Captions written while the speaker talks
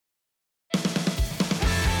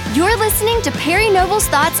You're listening to Perry Noble's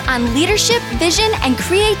thoughts on leadership, vision, and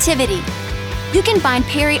creativity. You can find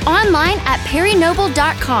Perry online at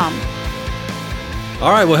perrynoble.com.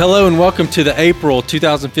 All right, well, hello and welcome to the April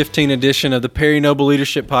 2015 edition of the Perry Noble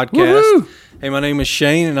Leadership Podcast. Woo-hoo! Hey, my name is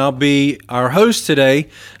Shane, and I'll be our host today.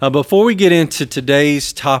 Before we get into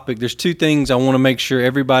today's topic, there's two things I want to make sure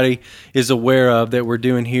everybody is aware of that we're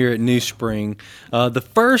doing here at New Spring. The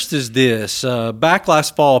first is this. Back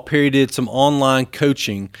last fall, Perry did some online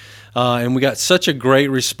coaching, and we got such a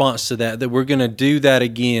great response to that we're going to do that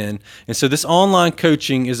again. And so this online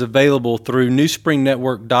coaching is available through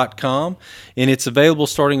newspringnetwork.com, and it's available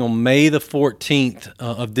starting on May the 14th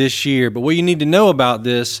of this year. But what you need to know about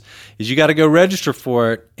this is you got to go register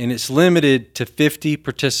for it, and it's limited to 50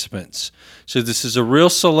 participants. So this is a real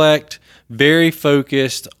select, very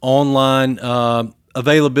focused online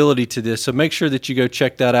availability to this. So make sure that you go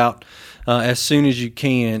check that out as soon as you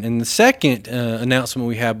can. And the second announcement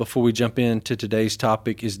we have before we jump into today's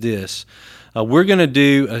topic is this. We're going to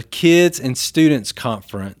do a kids and students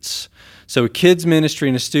conference. So a kids ministry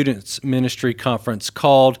and a students ministry conference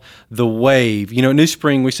called The Wave. You know, at New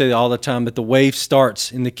Spring, we say all the time that the wave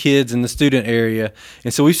starts in the kids and the student area.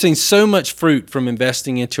 And so we've seen so much fruit from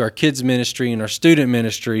investing into our kids ministry and our student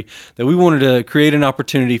ministry that we wanted to create an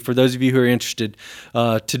opportunity for those of you who are interested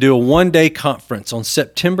to do a one-day conference on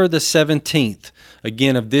September the 17th.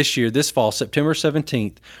 Again, of this year, this fall, September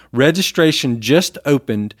 17th. Registration just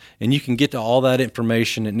opened, and you can get to all that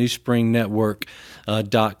information at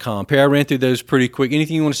newspringnetwork.com. Perry, I ran through those pretty quick.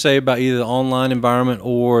 Anything you want to say about either the online environment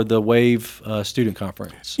or the WAVE student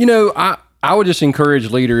conference? You know, I would just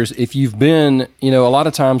encourage leaders, if you've been, a lot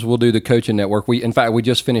of times we'll do the coaching network. In fact, we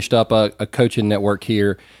just finished up a coaching network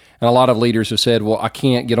here, and a lot of leaders have said, well, I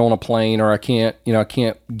can't get on a plane, or I can't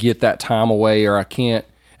get that time away, or I can't,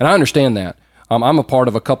 and I understand that. I'm a part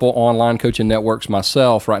of a couple online coaching networks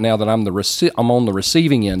myself right now that I'm on the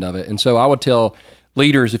receiving end of it. And so I would tell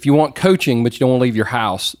leaders, if you want coaching but you don't want to leave your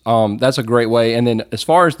house, that's a great way. And then as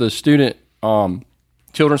far as the student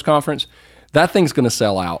children's conference, that thing's going to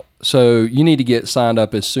sell out. So you need to get signed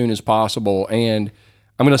up as soon as possible. And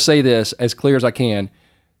I'm going to say this as clear as I can.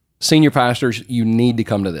 Senior pastors, you need to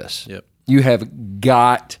come to this. Yep. You have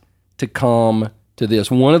got to come to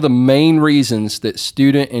this. One of the main reasons that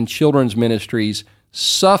student and children's ministries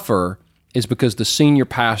suffer is because the senior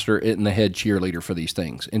pastor isn't the head cheerleader for these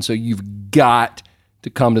things. And so you've got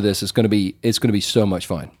to come to this. It's going to be so much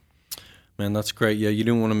fun. Man, that's great. Yeah, you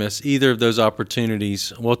don't want to miss either of those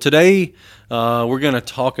opportunities. Well, today we're going to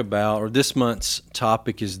talk about, or this month's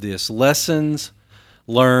topic is this, lessons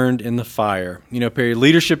learned in the fire. You know, Perry,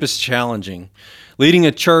 leadership is challenging. Leading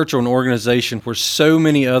a church or an organization where so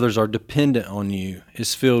many others are dependent on you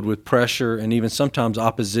is filled with pressure and even sometimes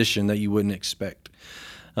opposition that you wouldn't expect.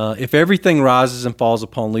 If everything rises and falls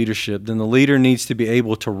upon leadership, then the leader needs to be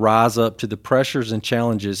able to rise up to the pressures and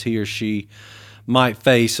challenges he or she might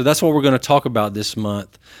face. So that's what we're going to talk about this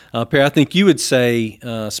month. Perry, I think you would say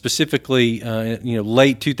specifically,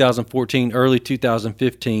 late 2014, early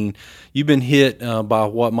 2015, you've been hit by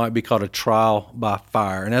what might be called a trial by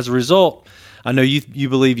fire. And as a result, I know you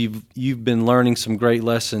believe you've been learning some great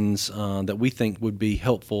lessons that we think would be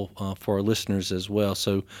helpful for our listeners as well.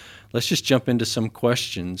 So let's just jump into some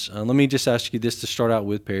questions. Let me just ask you this to start out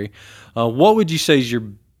with, Perry. What would you say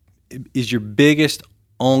is your biggest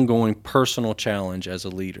ongoing personal challenge as a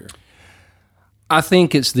leader? I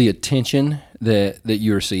think it's the attention that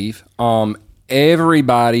you receive.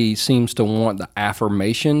 Everybody seems to want the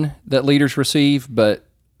affirmation that leaders receive, but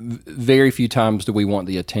very few times do we want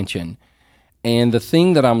the attention. And the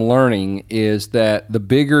thing that I'm learning is that the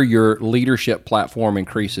bigger your leadership platform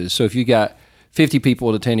increases, so if you got 50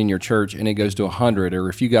 people attending your church and it goes to 100, or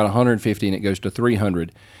if you got 150 and it goes to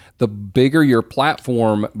 300, the bigger your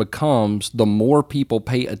platform becomes, the more people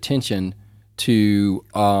pay attention to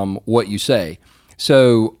what you say.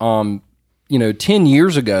 So, 10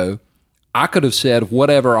 years ago, I could have said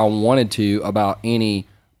whatever I wanted to about any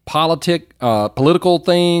political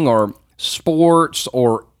thing or sports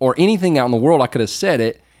or anything out in the world. I could have said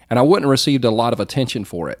it, and I wouldn't have received a lot of attention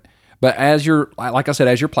for it. But as your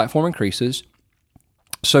platform increases,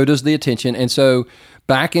 so does the attention. And so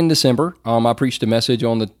back in December, I preached a message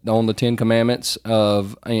on the 10 Commandments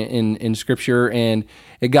in Scripture, and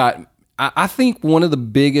it got. I think one of the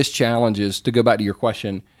biggest challenges, to go back to your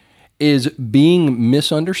question, is being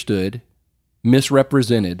misunderstood,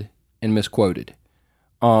 misrepresented, and misquoted.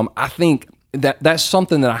 I think that's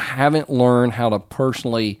something that I haven't learned how to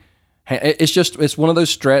personally. It's one of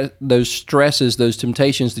those stresses, those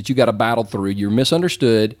temptations that you got to battle through. You're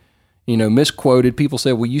misunderstood, misquoted. People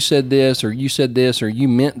say, well, you said this, or you said this, or you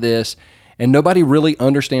meant this. and nobody really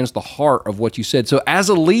understands the heart of what you said. So as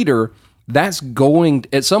a leader, at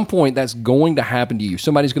some point, that's going to happen to you.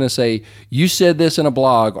 Somebody's going to say, you said this in a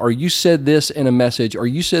blog, or you said this in a message, or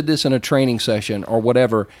you said this in a training session, or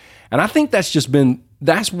whatever. And I think that's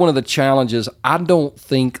one of the challenges I don't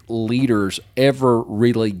think leaders ever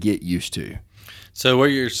really get used to. So what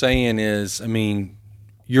you're saying is,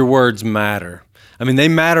 your words matter. They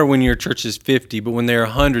matter when your church is 50, but when there are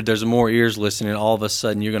 100, there's more ears listening. All of a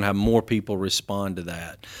sudden, you're going to have more people respond to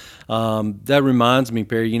that. That reminds me,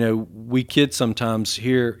 Perry, we kids sometimes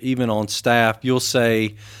here, even on staff, you'll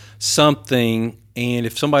say something, and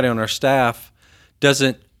if somebody on our staff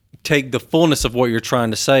doesn't take the fullness of what you're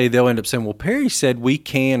trying to say, they'll end up saying, well, Perry said we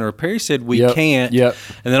can, or Perry said we can't. Yep.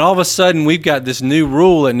 And then all of a sudden, we've got this new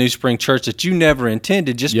rule at New Spring Church that you never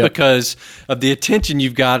intended just because of the attention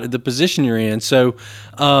you've got at the position you're in. So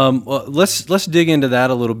let's dig into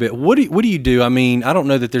that a little bit. What do you do? I don't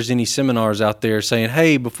know that there's any seminars out there saying,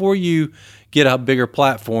 hey, before you get a bigger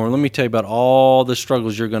platform, let me tell you about all the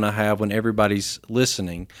struggles you're going to have when everybody's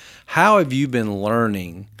listening. How have you been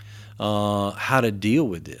learning how to deal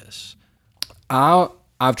with this?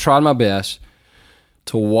 I've tried my best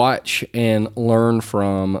to watch and learn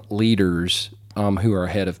from leaders who are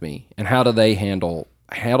ahead of me, and how do they handle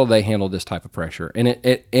this type of pressure.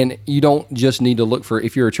 And you don't just need to look for,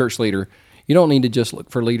 if you're a church leader, you don't need to just look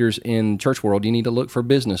for leaders in church world. You need to look for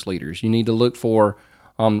business leaders. You need to look for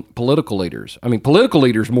political leaders. Political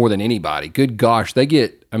leaders more than anybody. Good gosh, they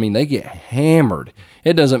get hammered.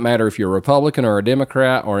 It doesn't matter if you're a Republican or a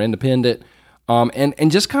Democrat or independent,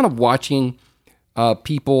 and just kind of watching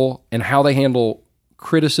people and how they handle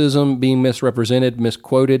criticism, being misrepresented,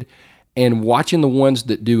 misquoted, and watching the ones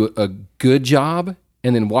that do a good job,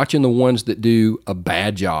 and then watching the ones that do a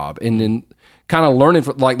bad job, and then kind of learning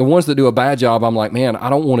from, like, the ones that do a bad job, I'm like, man, I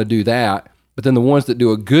don't want to do that. But then the ones that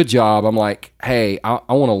do a good job, I'm like, hey,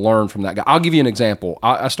 I want to learn from that guy. I'll give you an example.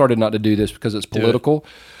 I started not to do this because it's political,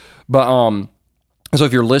 but so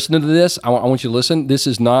if you're listening to this, I want you to listen. This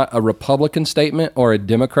is not a Republican statement or a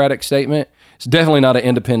Democratic statement. It's definitely not an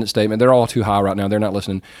independent statement. They're all too high right now. They're not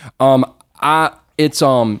listening. It's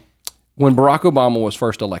when Barack Obama was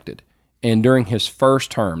first elected, and during his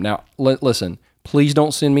first term. Now, listen, please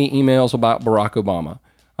don't send me emails about Barack Obama.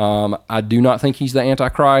 I do not think he's the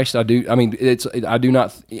Antichrist. I do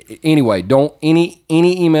not. Anyway, don't any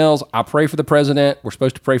emails. I pray for the president. We're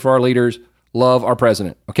supposed to pray for our leaders. Love our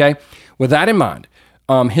president. Okay. With that in mind,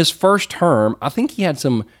 his first term, I think he had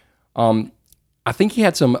some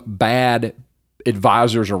bad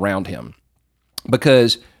advisors around him,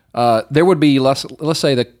 because there would be, let's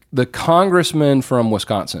say the congressman from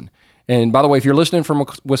Wisconsin. And by the way, if you're listening from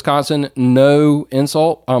Wisconsin, no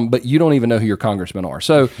insult, but you don't even know who your congressmen are.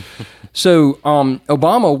 So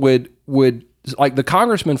Obama would like the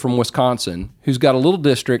congressman from Wisconsin, who's got a little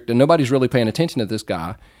district and nobody's really paying attention to this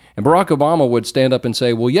guy. And Barack Obama would stand up and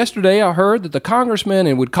say, well, yesterday I heard that the congressman,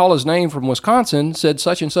 and would call his name, from Wisconsin, said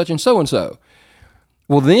such and such and so and so.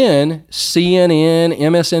 Well, then CNN,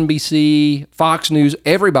 MSNBC, Fox News,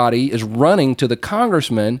 everybody is running to the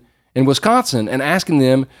congressman in Wisconsin and asking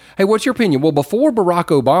them, hey, what's your opinion? Well, before Barack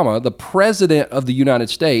Obama, the president of the United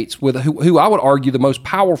States, who I would argue the most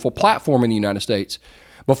powerful platform in the United States,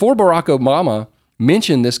 before Barack Obama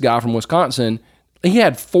mentioned this guy from Wisconsin, he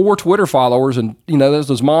had 4 Twitter followers, and that was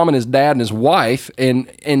his mom and his dad and his wife,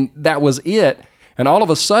 and that was it. And all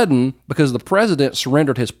of a sudden, because the president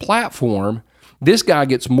surrendered his platform, this guy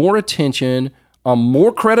gets more attention,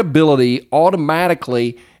 more credibility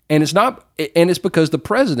automatically, and it's because the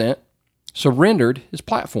president surrendered his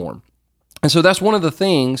platform. And so that's one of the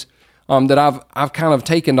things that I've kind of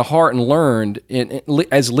taken to heart and learned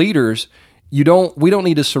as leaders. We don't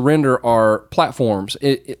need to surrender our platforms.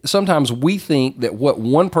 Sometimes we think that what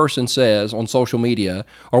one person says on social media,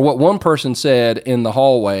 or what one person said in the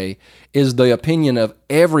hallway, is the opinion of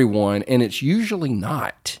everyone, and it's usually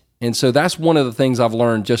not. And so that's one of the things I've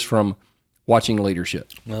learned just from watching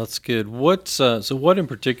leadership. Well, that's good. So what in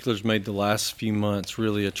particular has made the last few months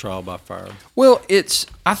really a trial by fire? Well,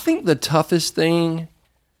 I think the toughest thing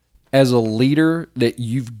as a leader that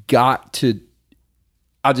you've got to,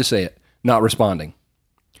 I'll just say it, not responding.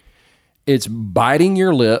 It's biting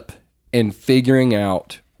your lip and figuring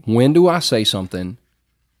out, when do I say something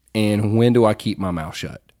and when do I keep my mouth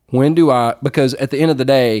shut? Because at the end of the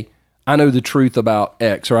day, I know the truth about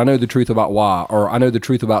X, or I know the truth about Y, or I know the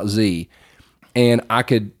truth about Z. And man,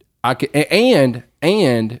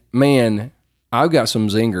 I've got some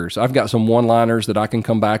zingers. I've got some one-liners that I can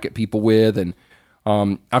come back at people with, and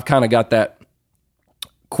I've kind of got that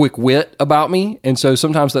quick wit about me, and so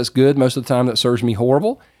sometimes that's good. Most of the time that serves me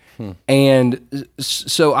horrible. And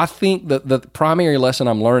so I think that the primary lesson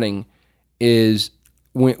I'm learning is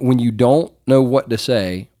when you don't know what to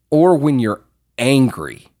say or when you're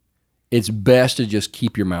angry, it's best to just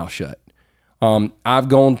keep your mouth shut. I've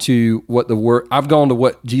gone to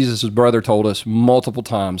what Jesus' brother told us multiple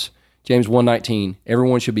times. James 1:19,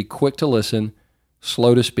 everyone should be quick to listen,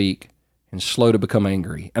 slow to speak, and slow to become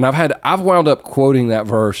angry. And I've wound up quoting that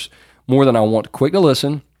verse more than I want. Quick to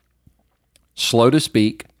listen, slow to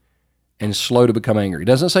speak, and slow to become angry. It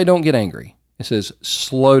doesn't say don't get angry. It says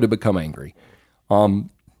slow to become angry. And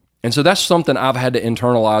so that's something I've had to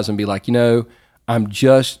internalize and be like, I'm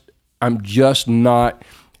just not,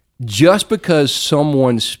 just because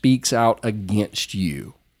someone speaks out against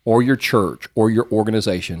you or your church or your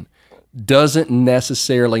organization doesn't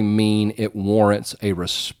necessarily mean it warrants a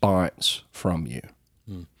response from you.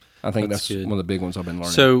 I think that's one of the big ones I've been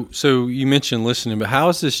learning. So you mentioned listening, but how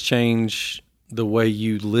has this changed the way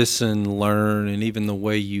you listen, learn, and even the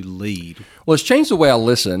way you lead? Well, it's changed the way I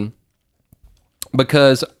listen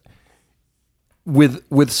because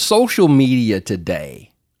with social media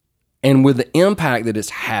today and with the impact that it's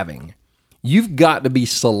having, you've got to be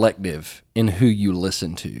selective in who you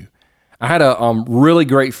listen to. I had a really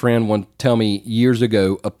great friend tell me years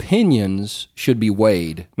ago, opinions should be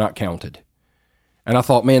weighed, not counted. And I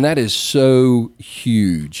thought, man, that is so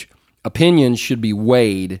huge. Opinions should be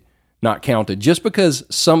weighed, not counted. Just because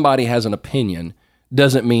somebody has an opinion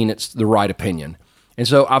doesn't mean it's the right opinion. And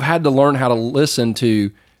so I've had to learn how to listen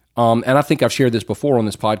to, and I think I've shared this before on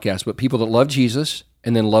this podcast, but people that love Jesus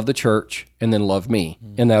and then love the church and then love me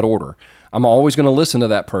in that order. I'm always going to listen to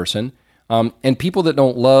that person. And people that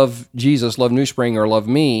don't love Jesus, love New Spring, or love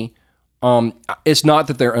me, it's not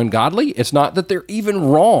that they're ungodly. It's not that they're even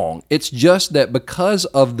wrong. It's just that because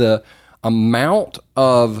of the amount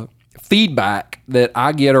of feedback that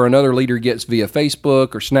I get or another leader gets via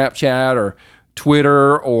Facebook or Snapchat or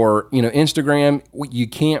Twitter or Instagram, you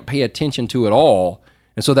can't pay attention to it all.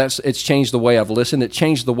 And so it's changed the way I've listened. It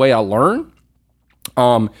changed the way I learn,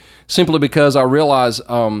 simply because I realize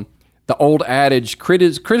the old adage,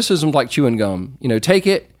 criticism's like chewing gum. Take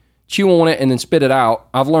it, chew on it, and then spit it out.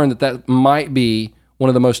 I've learned that might be one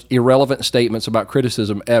of the most irrelevant statements about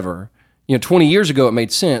criticism ever. 20 years ago it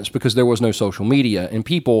made sense because there was no social media, and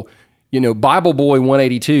people, Bible Boy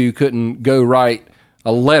 182 couldn't go write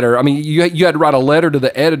a letter. I mean, you had to write a letter to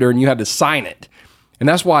the editor and you had to sign it. And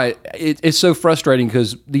that's why it's so frustrating,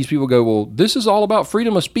 because these people go, well, this is all about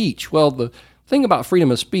freedom of speech. Well, the thing about freedom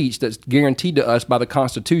of speech that's guaranteed to us by the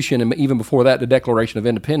Constitution, and even before that, the Declaration of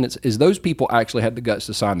Independence, is those people actually had the guts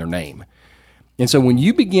to sign their name. And so when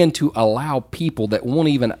you begin to allow people that won't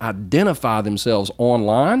even identify themselves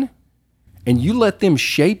online, and you let them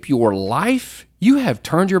shape your life, you have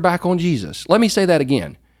turned your back on Jesus. Let me say that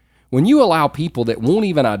again. When you allow people that won't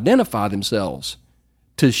even identify themselves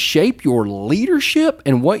to shape your leadership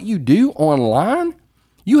and what you do online,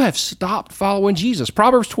 you have stopped following Jesus.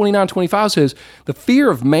 Proverbs 29:25 says, the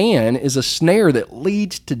fear of man is a snare that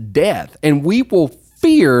leads to death. And we will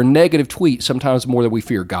fear negative tweets sometimes more than we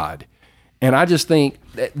fear God. And I just think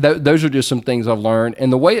that those are just some things I've learned.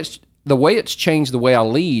 And the way it's changed the way I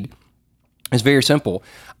lead is very simple.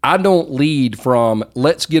 I don't lead from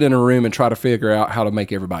let's get in a room and try to figure out how to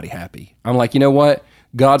make everybody happy. I'm like, you know what?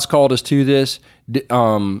 God's called us to this. Did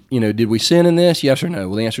we sin in this? Yes or no?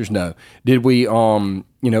 Well, the answer is no. Did we,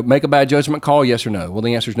 make a bad judgment call? Yes or no? Well,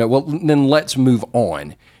 the answer is no. Well, then let's move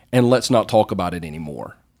on and let's not talk about it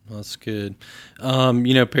anymore. That's good.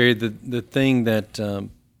 Perry, the thing that,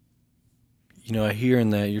 I hear in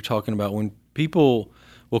that you're talking about, when people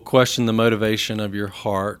will question the motivation of your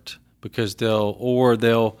heart because they'll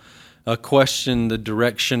question the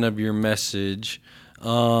direction of your message,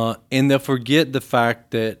 and they'll forget the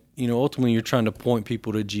fact that, ultimately you're trying to point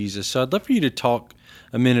people to Jesus. So I'd love for you to talk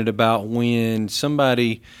a minute about when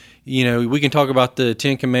somebody, we can talk about the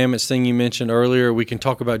Ten Commandments thing you mentioned earlier. We can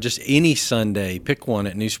talk about just any Sunday, pick one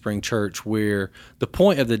at New Spring Church, where the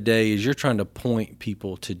point of the day is you're trying to point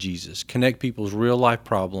people to Jesus, connect people's real life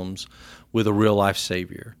problems with a real life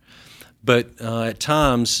Savior. But at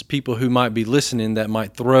times, people who might be listening that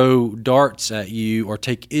might throw darts at you or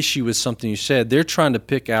take issue with something you said, they're trying to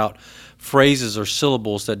pick out phrases or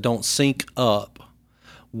syllables that don't sync up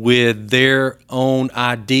with their own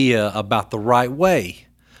idea about the right way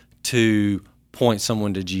to point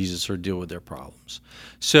someone to Jesus or deal with their problems.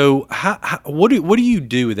 So what do you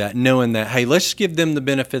do with that, knowing that, hey, let's give them the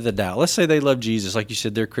benefit of the doubt. Let's say they love Jesus. Like you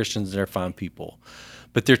said, they're Christians and they're fine people.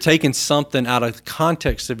 But they're taking something out of the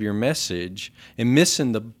context of your message and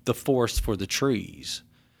missing the forest for the trees.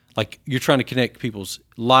 Like you're trying to connect people's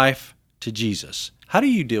life to Jesus. How do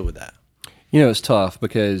you deal with that? You know, it's tough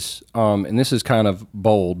because, and this is kind of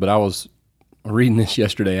bold, but I was reading this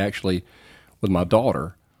yesterday actually with my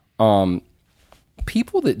daughter.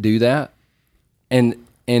 People that do that,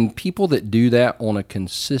 and people that do that on a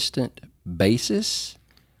consistent basis,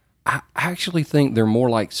 I actually think they're more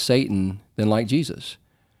like Satan than like Jesus.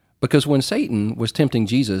 Because when Satan was tempting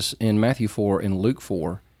Jesus in Matthew 4 and Luke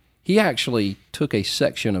 4, he actually took a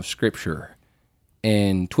section of Scripture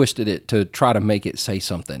and twisted it to try to make it say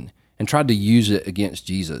something and tried to use it against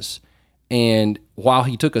Jesus. And while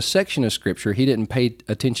he took a section of Scripture, he didn't pay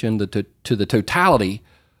attention to the totality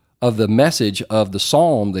of the message of the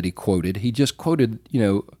psalm that he quoted. He just quoted,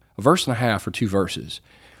 a verse and a half or two verses.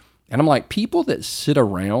 And I'm like, people that sit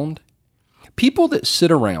around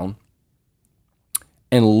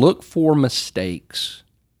and look for mistakes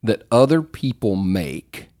that other people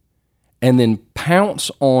make and then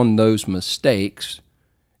pounce on those mistakes,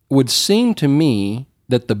 would seem to me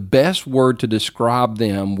that the best word to describe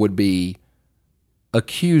them would be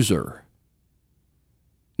accuser.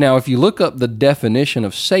 Now, if you look up the definition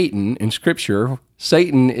of Satan in Scripture,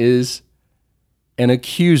 Satan is an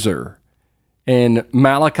accuser. In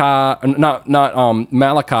Malachi, not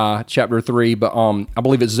Malachi chapter 3, but I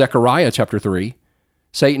believe it's Zechariah chapter 3,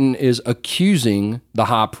 Satan is accusing the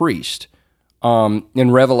high priest.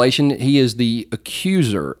 In Revelation, he is the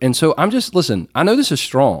accuser. And so listen, I know this is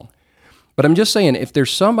strong, but I'm just saying, if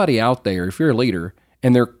there's somebody out there, if you're a leader,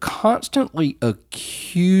 and they're constantly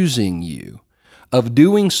accusing you of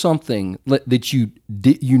doing something that you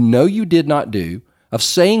did not do, of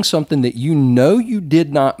saying something that you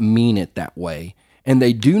did not mean it that way, and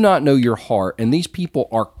they do not know your heart, and these people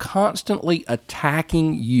are constantly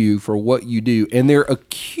attacking you for what you do, and they're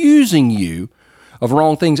accusing you of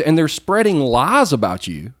wrong things, and they're spreading lies about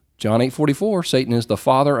you. John 8:44, Satan is the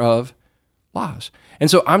father of lies.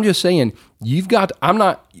 And so I'm just saying, you've got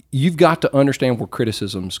to understand where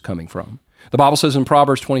criticism's coming from. The Bible says in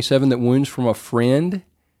Proverbs 27 that wounds from a friend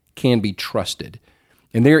can be trusted.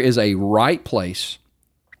 And there is a right place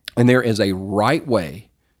and there is a right way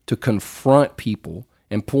to confront people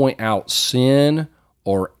and point out sin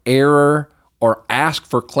or error or ask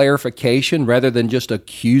for clarification rather than just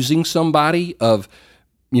accusing somebody of,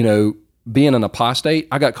 being an apostate.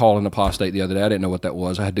 I got called an apostate the other day. I didn't know what that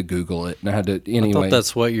was. I had to Google it, and I had to anyway. I thought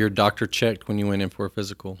that's what your doctor checked when you went in for a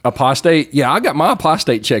physical. Apostate? Yeah, I got my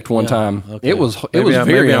apostate checked one time. Okay. It was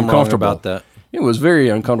very uncomfortable. About that. It was very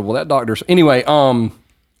uncomfortable. That doctor's anyway.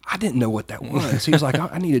 I didn't know what that was. He was like,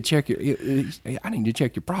 I need to check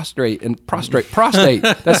your prostate and prostate.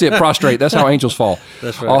 That's it, prostrate. That's how angels fall.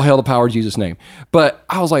 That's right. All hail the power of Jesus' name. But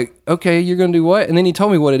I was like, okay, you're going to do what? And then he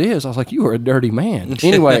told me what it is. I was like, you are a dirty man.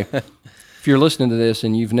 Anyway, if you're listening to this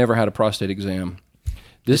and you've never had a prostate exam,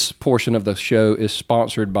 this portion of the show is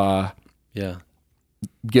sponsored by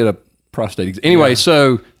Get a Prostate Exam. Anyway,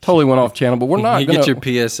 so totally went off channel, but we're not going to...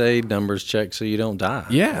 get your PSA numbers checked so you don't die.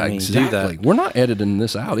 Yeah, exactly. We're not editing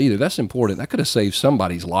this out either. That's important. That could have saved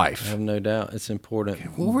somebody's life. I have no doubt. It's important. Okay,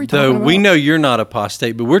 what were we talking about? We know you're not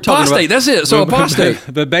apostate, but we're talking apostate, that's it. So apostate.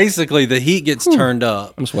 But basically, the heat gets turned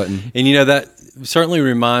up. I'm sweating. And, that certainly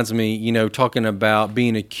reminds me, talking about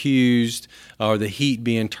being accused or the heat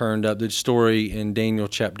being turned up. The story in Daniel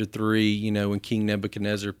chapter 3, when King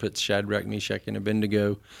Nebuchadnezzar puts Shadrach, Meshach, and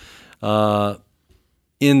Abednego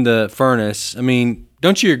in the furnace. I mean,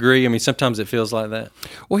 don't you agree? I mean, sometimes it feels like that.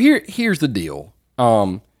 Well, here's the deal.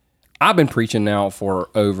 I've been preaching now for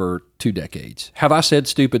over 2 decades. Have I said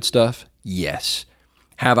stupid stuff? Yes.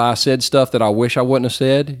 Have I said stuff that I wish I wouldn't have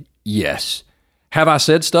said? Yes. Have I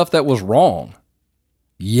said stuff that was wrong?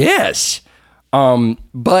 Yes.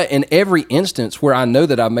 But in every instance where I know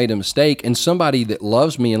that I've made a mistake and somebody that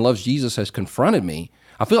loves me and loves Jesus has confronted me,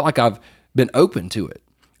 I feel like I've been open to it.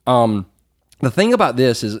 The thing about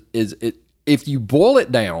this is if you boil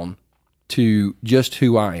it down to just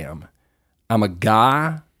who I am, I'm a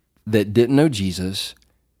guy that didn't know Jesus.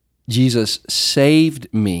 Jesus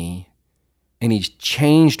saved me, and he's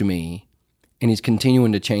changed me, and he's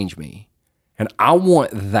continuing to change me. And I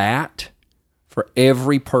want that for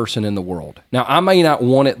every person in the world. Now, I may not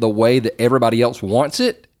want it the way that everybody else wants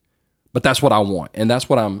it, but that's what I want, and that's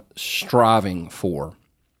what I'm striving for.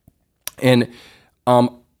 And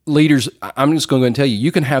leaders, I'm just going to tell you,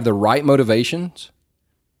 you can have the right motivations,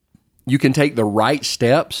 you can take the right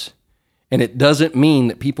steps, and it doesn't mean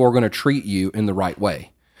that people are going to treat you in the right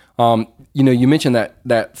way. You mentioned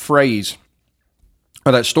that phrase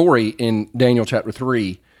or that story in Daniel chapter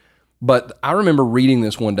 3, but I remember reading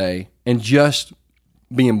this one day and just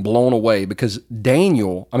being blown away because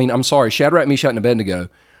Shadrach, Meshach, and Abednego,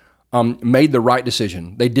 made the right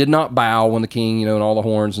decision. They did not bow when the king, and all the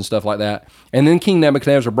horns and stuff like that. And then King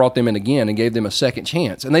Nebuchadnezzar brought them in again and gave them a second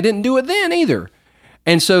chance. And they didn't do it then either.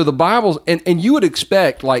 And so the Bible's, and you would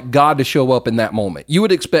expect like God to show up in that moment. You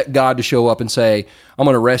would expect God to show up and say, I'm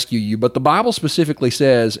going to rescue you. But the Bible specifically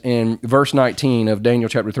says in verse 19 of Daniel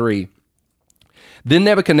chapter 3, then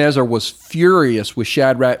Nebuchadnezzar was furious with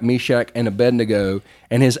Shadrach, Meshach, and Abednego,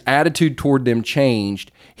 and his attitude toward them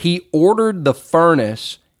changed. He ordered the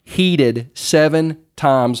furnace heated 7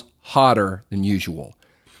 times hotter than usual.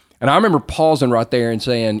 And I remember pausing right there and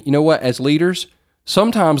saying, you know what, as leaders,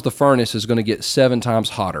 sometimes the furnace is going to get 7 times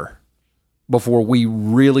hotter before we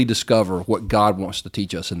really discover what God wants to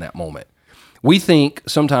teach us in that moment. We think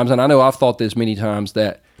sometimes, and I know I've thought this many times,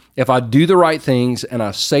 that if I do the right things and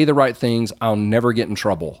I say the right things, I'll never get in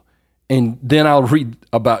trouble. And then I'll read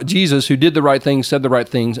about Jesus who did the right things, said the right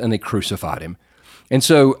things, and they crucified him. And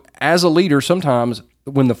so as a leader, sometimes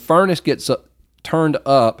when the furnace gets turned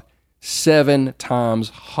up 7 times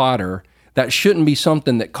hotter, that shouldn't be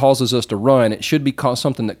something that causes us to run. It should be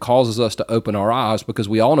something that causes us to open our eyes, because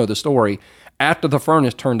we all know the story. After the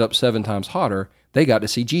furnace turned up 7 times hotter, they got to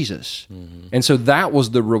see Jesus. Mm-hmm. And so that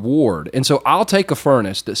was the reward. And so I'll take a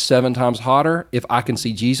furnace that's 7 times hotter if I can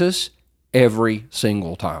see Jesus every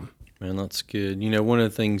single time. Man, that's good. One of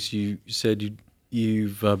the things you said,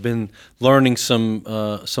 you've been learning some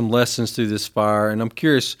lessons through this fire, and I'm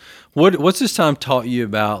curious, what's this time taught you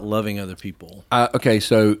about loving other people? Okay,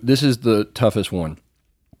 so this is the toughest one.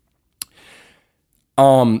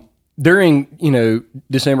 During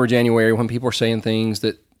December, January, when people are saying things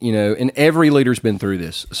that and every leader's been through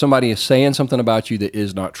this. Somebody is saying something about you that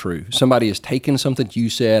is not true. Somebody is taking something you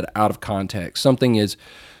said out of context. Something is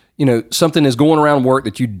going around work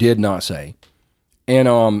that you did not say.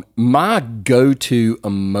 And my go-to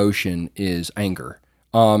emotion is anger.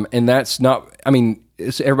 And that's not,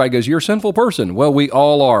 everybody goes, you're a sinful person. Well, we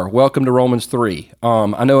all are. Welcome to Romans 3.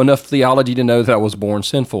 I know enough theology to know that I was born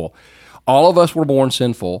sinful. All of us were born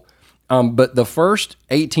sinful. But the first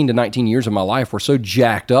 18 to 19 years of my life were so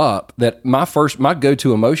jacked up that my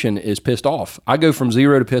go-to emotion is pissed off. I go from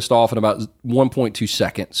 0 to pissed off in about 1.2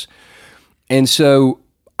 seconds. And so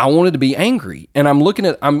I wanted to be angry. And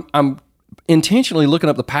I'm intentionally looking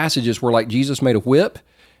up the passages where like Jesus made a whip.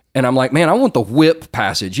 And I'm like, man, I want the whip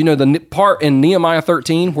passage. The part in Nehemiah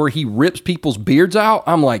 13 where he rips people's beards out.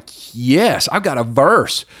 I'm like, yes, I've got a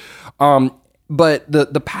verse. But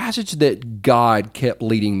the passage that God kept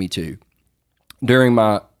leading me to during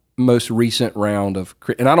my most recent round of,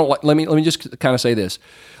 and I don't like, let me just kind of say this.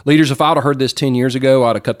 Leaders, if I'd have heard this 10 years ago,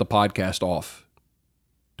 I'd have cut the podcast off.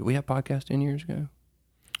 Do we have podcast 10 years ago?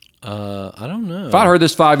 I don't know. If I'd heard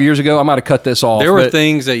this 5 years ago, I might have cut this off. There were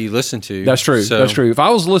things that you listened to. That's true. That's true. If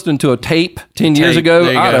I was listening to a tape 10 years ago,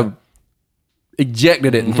 I'd have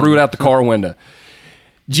ejected it and threw it out the car window.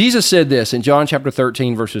 Jesus said this in John chapter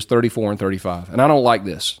 13, verses 34 and 35, and I don't like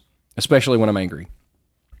this, especially when I'm angry.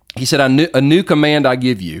 He said, a new command I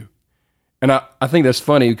give you. And I think that's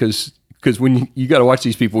funny because when you got to watch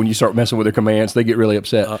these people, when you start messing with their commands, they get really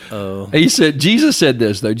upset. Uh-oh. Jesus said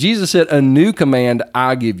this, though. Jesus said, a new command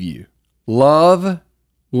I give you, love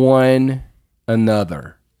one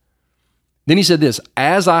another. Then he said this,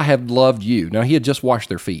 as I have loved you. Now, he had just washed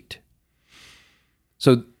their feet.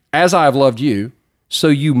 So, as I have loved you, so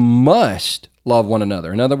you must love one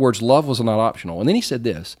another. In other words, love was not optional. And then he said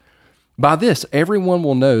this, by this, everyone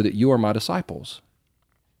will know that you are my disciples,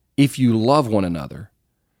 if you love one another,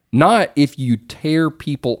 not if you tear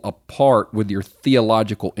people apart with your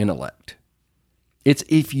theological intellect. It's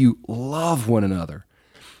if you love one another.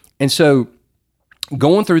 And so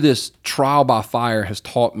going through this trial by fire has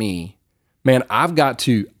taught me, man, I've got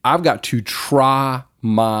to try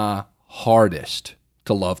my hardest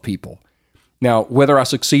to love people. Now, whether I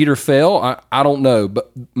succeed or fail, I don't know,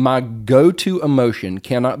 but my go-to emotion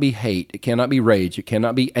cannot be hate, it cannot be rage, it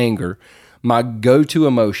cannot be anger. My go-to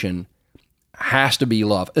emotion has to be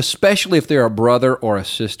love, especially if they're a brother or a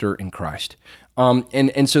sister in Christ.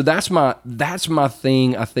 And so that's my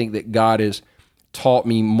thing. I think that God has taught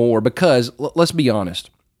me more because let's be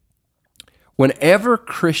honest. Whenever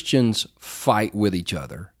Christians fight with each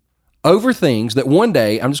other over things that one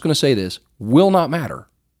day, I'm just going to say this, will not matter.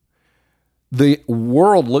 The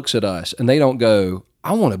world looks at us and they don't go,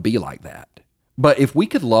 I want to be like that. But if we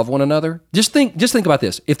could love one another, just think about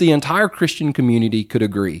this. If the entire Christian community could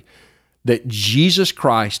agree that Jesus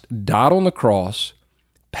Christ died on the cross,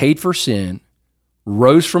 paid for sin,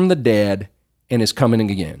 rose from the dead, and is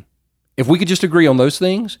coming again. If we could just agree on those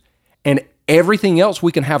things and everything else,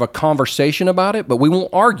 we can have a conversation about it, but we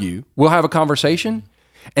won't argue. We'll have a conversation.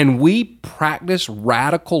 and we practice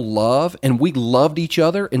radical love and we loved each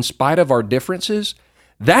other in spite of our differences,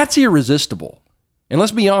 that's irresistible. And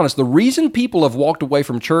let's be honest, the reason people have walked away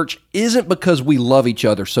from church isn't because we love each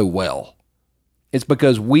other so well. It's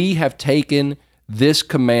because we have taken this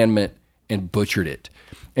commandment and butchered it.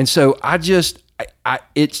 And so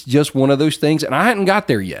it's just one of those things, and I hadn't got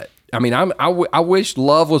there yet. I mean, I wish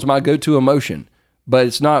love was my go-to emotion, but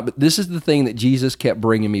it's not. But this is the thing that Jesus kept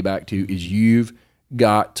bringing me back to, is you've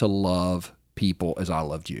got to love people as I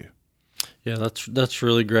loved you. Yeah, that's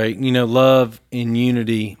really great. You know, love and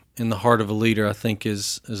unity in the heart of a leader, I think,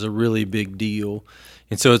 is a really big deal.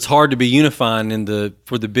 And so it's hard to be unifying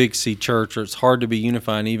for the Big C Church, or it's hard to be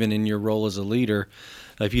unifying even in your role as a leader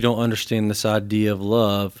if you don't understand this idea of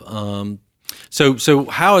love. So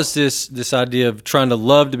how is this idea of trying to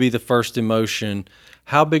love to be the first emotion,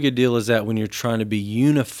 how big a deal is that when you're trying to be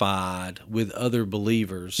unified with other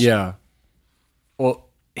believers? Yeah. Well,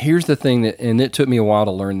 here's the thing and it took me a while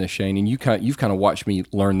to learn this, Shane, and you've kind of watched me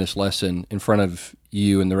learn this lesson in front of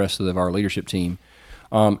you and the rest of our leadership team.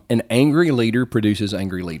 An angry leader produces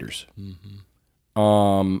angry leaders.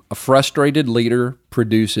 Mm-hmm. A frustrated leader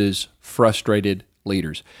produces frustrated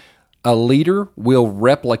leaders. A leader will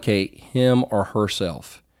replicate him or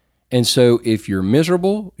herself. And so if you're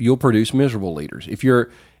miserable, you'll produce miserable leaders. If you're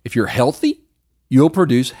healthy, you'll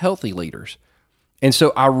produce healthy leaders. And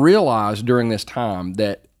so I realized during this time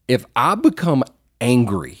that if I become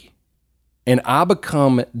angry and I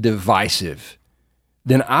become divisive,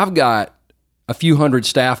 then I've got a few hundred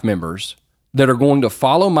staff members that are going to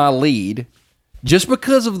follow my lead just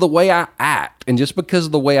because of the way I act and just because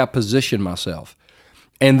of the way I position myself.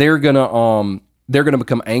 And they're gonna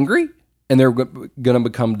become angry and they're gonna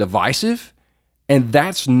become divisive. And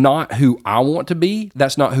that's not who I want to be.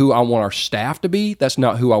 That's not who I want our staff to be. That's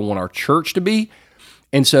not who I want our church to be.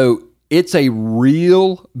 And so it's a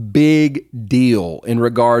real big deal in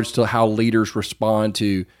regards to how leaders respond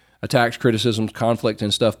to attacks, criticisms, conflict,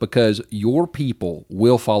 and stuff, because your people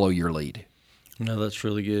will follow your lead. No, that's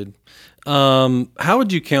really good. How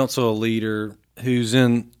would you counsel a leader who's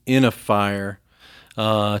in a fire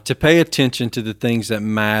to pay attention to the things that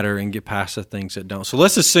matter and get past the things that don't? So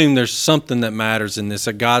let's assume there's something that matters in this,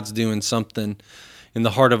 that God's doing something in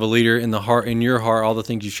the heart of a leader, in your heart, all the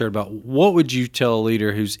things you shared about. What would you tell a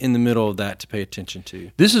leader who's in the middle of that to pay attention to?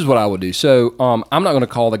 This is what I would do. So I'm not going to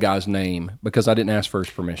call the guy's name because I didn't ask for his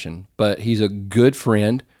permission, but he's a good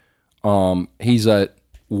friend. He's a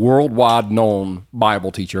worldwide known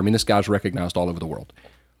Bible teacher. I mean, this guy's recognized all over the world.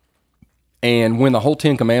 And when the whole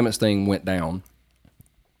Ten Commandments thing went down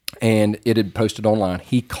and it had posted online,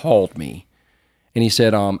 he called me. And he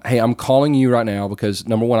said, hey, I'm calling you right now because,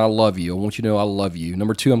 number one, I love you. I want you to know I love you.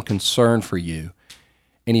 Number two, I'm concerned for you.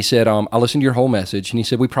 And he said, I listened to your whole message. And he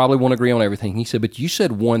said, we probably won't agree on everything. He said, but you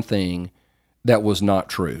said one thing that was not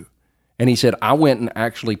true. And he said, I went and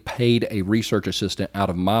actually paid a research assistant out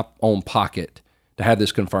of my own pocket to have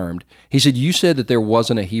this confirmed. He said, you said that there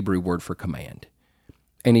wasn't a Hebrew word for command.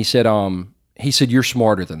 And he said, you're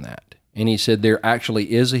smarter than that. And he said, there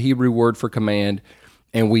actually is a Hebrew word for command.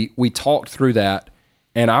 And we talked through that,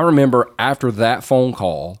 and I remember after that phone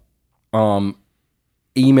call,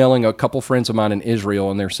 emailing a couple friends of mine in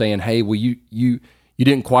Israel, and they're saying, "Hey, well, you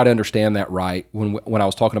didn't quite understand that right when I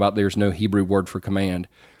was talking about there's no Hebrew word for command."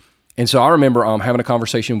 And so I remember having a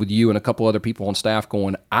conversation with you and a couple other people on staff,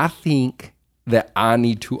 going, "I think that I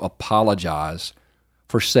need to apologize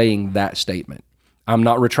for saying that statement. I'm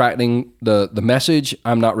not retracting the message.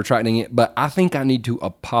 I'm not retracting it, but I think I need to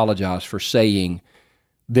apologize for saying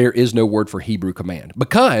there is no word for Hebrew command,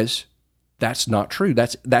 because that's not true.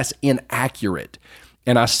 That's inaccurate."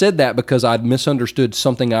 And I said that because I'd misunderstood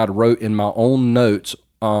something I'd wrote in my own notes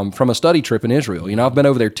from a study trip in Israel. You know, I've been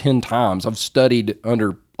over there 10 times. I've studied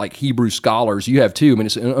under like Hebrew scholars. You have too. I mean,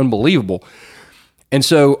 it's unbelievable. And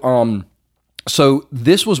so, so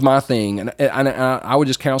this was my thing, and I would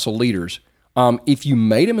just counsel leaders: if you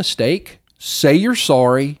made a mistake, say you're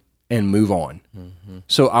sorry and move on. Mm-hmm.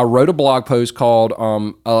 So I wrote a blog post called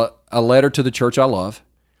 "A Letter to the Church I Love."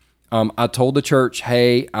 I told the church,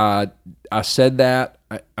 "Hey, I said that.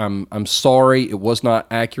 I'm sorry. It was not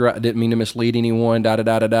accurate. I didn't mean to mislead anyone. Da da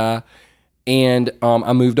da da da." And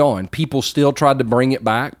I moved on. People still tried to bring it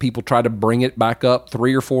back. People tried to bring it back up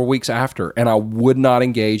 3 or 4 weeks after, and I would not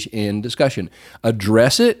engage in discussion.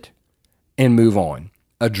 Address it and move on.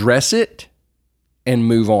 Address it and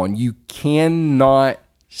move on. You cannot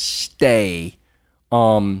stay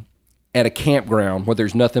at a campground where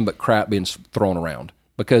there's nothing but crap being thrown around,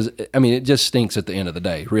 because, I mean, it just stinks at the end of the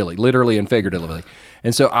day, really, literally and figuratively.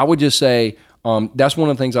 And so I would just say that's one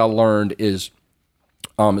of the things I learned is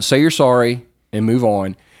say you're sorry and move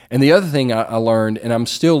on. And the other thing I learned, and I'm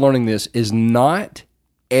still learning this, is not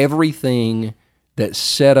everything that's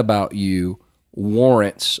said about you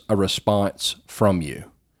warrants a response from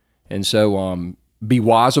you. And so be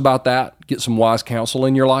wise about that. Get some wise counsel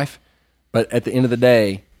in your life. But at the end of the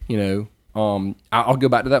day, I'll go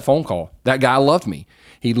back to that phone call. That guy loved me.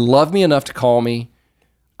 He loved me enough to call me.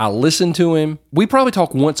 I listened to him. We probably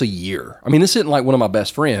talk once a year. I mean, this isn't like one of my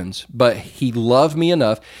best friends, but he loved me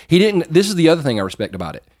enough. This is the other thing I respect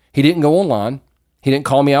about it. He didn't go online. He didn't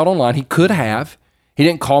call me out online. He could have. He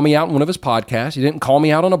didn't call me out in one of his podcasts. He didn't call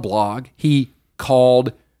me out on a blog. He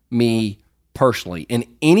called me personally. And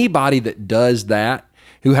anybody that does that,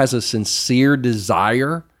 who has a sincere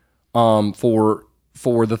desire for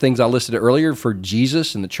the things I listed earlier, for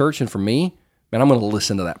Jesus and the church and for me, man, I'm going to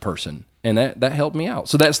listen to that person. And that helped me out.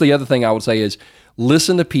 So that's the other thing I would say is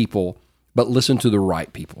listen to people, but listen to the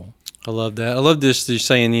right people. I love that. I love this. You're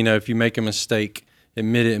saying, if you make a mistake,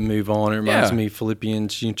 admit it and move on. It reminds me of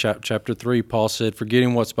Philippians chapter 3. Paul said,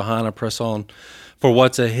 forgetting what's behind, I press on for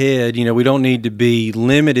what's ahead. We don't need to be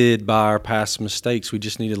limited by our past mistakes. We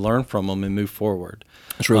just need to learn from them and move forward.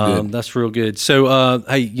 That's real good. That's real good. So,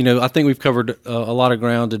 hey, I think we've covered a lot of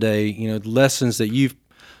ground today. Lessons that you've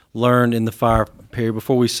learned in the fire period.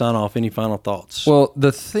 Before we sign off, any final thoughts? Well,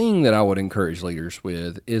 the thing that I would encourage leaders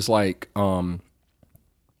with is like one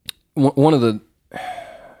of the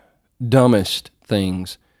dumbest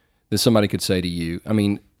things that somebody could say to you. I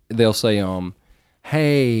mean, they'll say,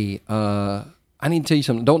 hey, I need to tell you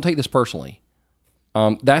something. Don't take this personally.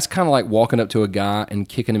 That's kind of like walking up to a guy and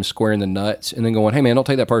kicking him square in the nuts and then going, hey man, don't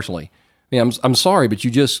take that personally. I mean, I'm sorry, but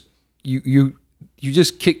you just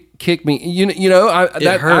kick me.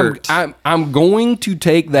 It hurt. I'm going to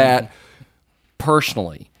take that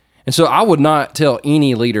personally. And so I would not tell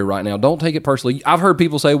any leader right now, don't take it personally. I've heard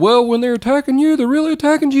people say, well, when they're attacking you, they're really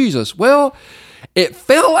attacking Jesus. Well, it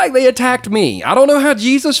felt like they attacked me. I don't know how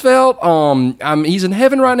Jesus felt. He's in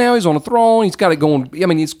heaven right now. He's on a throne. He's got it going. I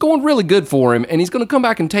mean, it's going really good for him, and he's going to come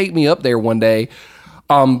back and take me up there one day.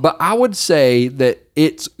 But I would say that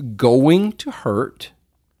it's going to hurt,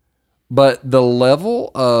 but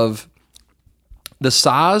the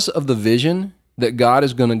size of the vision that God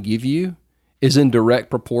is going to give you is in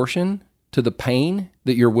direct proportion to the pain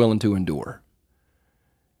that you're willing to endure.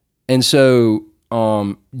 And so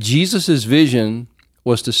Jesus' vision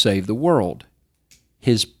was to save the world.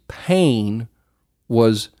 His pain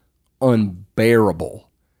was unbearable.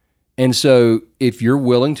 And so if you're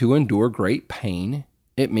willing to endure great pain,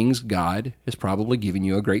 it means God has probably given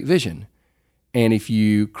you a great vision. And if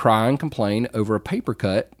you cry and complain over a paper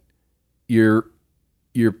cut, you're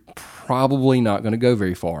probably not going to go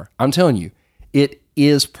very far. I'm telling you, it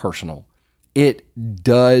is personal. It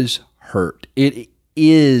does hurt. It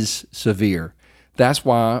is severe. That's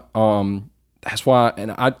why,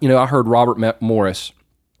 and I heard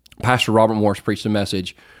Pastor Robert Morris preached a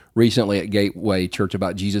message recently at Gateway Church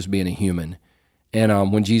about Jesus being a human.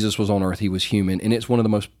 And when Jesus was on earth, he was human. And it's one of the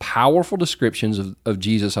most powerful descriptions of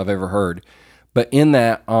Jesus I've ever heard. But in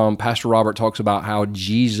that, Pastor Robert talks about how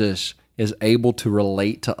Jesus is able to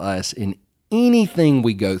relate to us in anything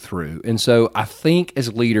we go through. And so I think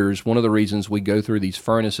as leaders, one of the reasons we go through these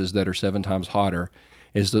furnaces that are 7 times hotter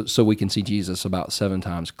is so we can see Jesus about 7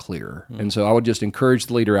 times clearer. Mm-hmm. And so I would just encourage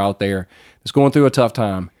the leader out there that's going through a tough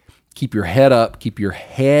time, keep your head up, keep your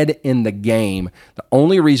head in the game. The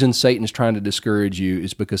only reason Satan's trying to discourage you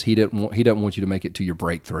is because he doesn't want you to make it to your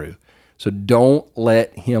breakthrough. So don't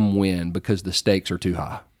let him win because the stakes are too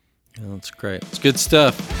high. Yeah, that's great. It's good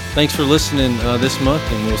stuff. Thanks for listening this month,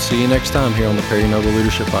 and we'll see you next time here on the Perry Noble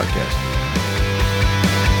Leadership Podcast.